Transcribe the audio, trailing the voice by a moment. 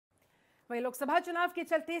वहीं लोकसभा चुनाव के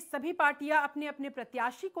चलते सभी पार्टियां अपने अपने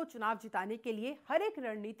प्रत्याशी को चुनाव जिताने के लिए हर एक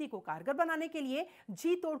रणनीति को कारगर बनाने के लिए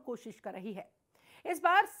जी तोड़ कोशिश कर रही है। इस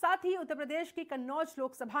बार साथ ही उत्तर प्रदेश की कन्नौज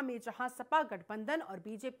लोकसभा में जहां सपा गठबंधन और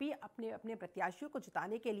बीजेपी अपने अपने प्रत्याशियों को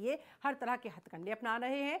जिताने के लिए हर तरह के हथकंडे अपना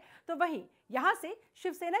रहे हैं, तो वहीं यहां से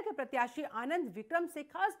शिवसेना के प्रत्याशी आनंद विक्रम से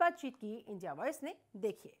खास बातचीत की इंडिया वॉइस ने।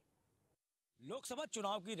 देखिए। लोकसभा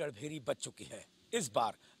चुनाव की रणभेरी बज चुकी है। इस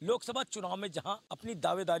बार लोकसभा चुनाव में जहां अपनी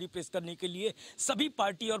दावेदारी पेश करने के लिए सभी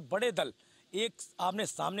पार्टी और बड़े दल एक आमने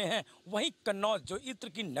सामने हैं, वहीं कन्नौज जो इत्र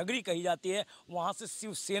की नगरी कही जाती है, वहां से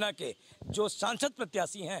शिवसेना के जो सांसद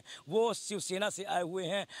प्रत्याशी हैं वो शिवसेना से आए हुए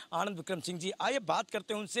हैं आनंद विक्रम सिंह जी। आइए बात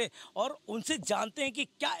करते हैं उनसे और उनसे जानते हैं कि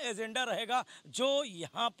क्या एजेंडा रहेगा जो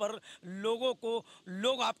यहाँ पर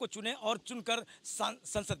लोग आपको चुने और चुनकर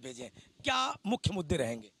संसद भेजें। क्या मुख्य मुद्दे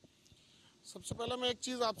रहेंगे? सबसे पहले मैं एक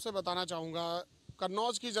चीज़ आपसे बताना चाहूँगा।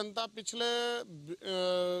 कन्नौज की जनता पिछले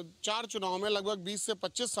 4 चुनाव में लगभग 20 से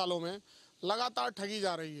 25 सालों में लगातार ठगी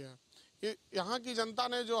जा रही है। यहाँ की जनता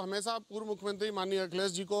ने जो हमेशा पूर्व मुख्यमंत्री माननीय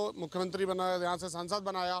अखिलेश जी को मुख्यमंत्री बनाया, यहाँ से सांसद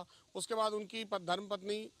बनाया, उसके बाद उनकी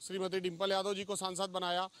धर्मपत्नी श्रीमती डिम्पल यादव जी को सांसद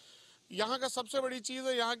बनाया। यहाँ का सबसे बड़ी चीज़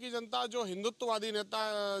है, यहाँ की जनता जो हिंदुत्ववादी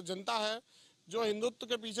जनता है, जो हिंदुत्व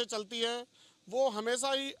के पीछे चलती है, वो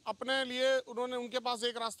हमेशा ही अपने लिए उनके पास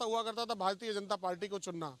एक रास्ता हुआ करता था, भारतीय जनता पार्टी को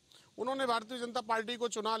चुनना। उन्होंने भारतीय जनता पार्टी को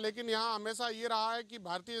चुना, लेकिन यहाँ हमेशा ये रहा है कि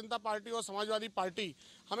भारतीय जनता पार्टी और समाजवादी पार्टी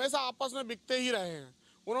हमेशा आपस में बिकते ही रहे हैं।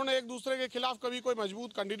 उन्होंने एक दूसरे के खिलाफ कभी कोई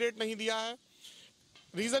मजबूत कैंडिडेट नहीं दिया है।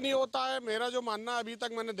 रीज़न ये होता है, मेरा जो मानना अभी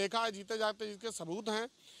तक मैंने देखा है, जीते जाते जिसके सबूत हैं।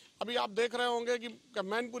 अभी आप देख रहे होंगे कि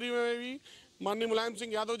मैनपुरी में भी माननीय मुलायम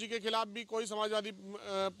सिंह यादव जी के खिलाफ भी कोई समाजवादी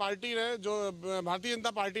पार्टी ने, जो भारतीय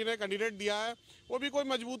जनता पार्टी ने कैंडिडेट दिया है, वो भी कोई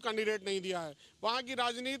मजबूत कैंडिडेट नहीं दिया है। वहाँ की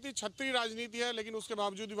राजनीति क्षत्रिय राजनीति है, लेकिन उसके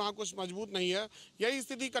बावजूद भी वहाँ कुछ मजबूत नहीं है। यही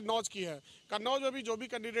स्थिति कन्नौज की है। कन्नौज में भी जो भी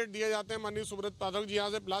कैंडिडेट दिए जाते हैं, माननीय सुब्रत पाठक जी, यहाँ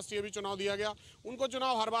से लास्ट ईयर भी चुनाव दिया गया, उनको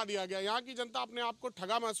चुनाव हरवा दिया गया। यहाँ की जनता अपने आप को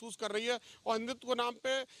ठगा महसूस कर रही है और हिंदुत्व के नाम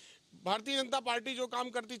पे भारतीय जनता पार्टी जो काम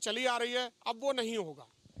करती चली आ रही है, अब वो नहीं होगा।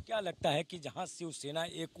 क्या लगता है कि जहां शिवसेना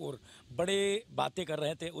एक और बड़े बातें कर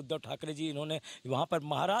रहे थे उद्धव ठाकरे जी, इन्होंने वहां पर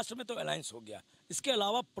महाराष्ट्र में तो अलायंस हो गया, इसके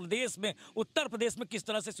अलावा प्रदेश में, उत्तर प्रदेश में किस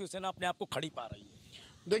तरह से शिवसेना अपने आप को खड़ी पा रही है?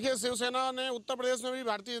 देखिए, शिवसेना ने उत्तर प्रदेश में भी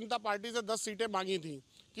भारतीय जनता पार्टी से 10 सीटें मांगी थी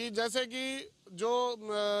कि जैसे कि जो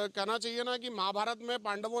कहना चाहिए ना कि महाभारत में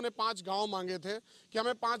पांडवों ने 5 गांव मांगे थे कि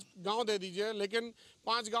हमें 5 गांव दे दीजिए, लेकिन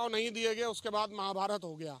 5 गांव नहीं दिए गए। उसके बाद महाभारत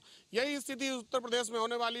हो गया। यही स्थिति उत्तर प्रदेश में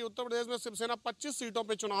होने वाली। उत्तर प्रदेश में शिवसेना 25 सीटों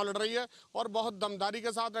पे चुनाव लड़ रही है और बहुत दमदारी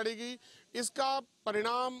के साथ लड़ेगी। इसका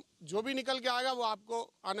परिणाम जो भी निकल के आएगा वो आपको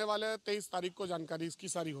आने वाले 23 तारीख को जानकारी इसकी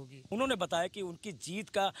सारी होगी। उन्होंने बताया कि उनकी जीत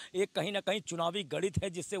का एक कहीं ना कहीं चुनावी गणित है,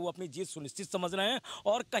 जिससे वो अपनी जीत सुनिश्चित समझ रहे हैं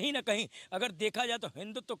और कहीं ना कहीं अगर देखा जाए तो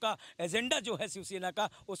हिंदुत्व का एजेंडा जो है शिवसेना का,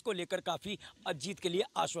 उसको लेकर काफी जीत के लिए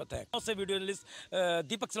आश्वस्त है। वीडियो जर्नलिस्ट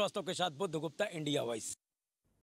दीपक श्रीवास्तव के साथ बुद्ध गुप्ता, इंडिया वॉइस।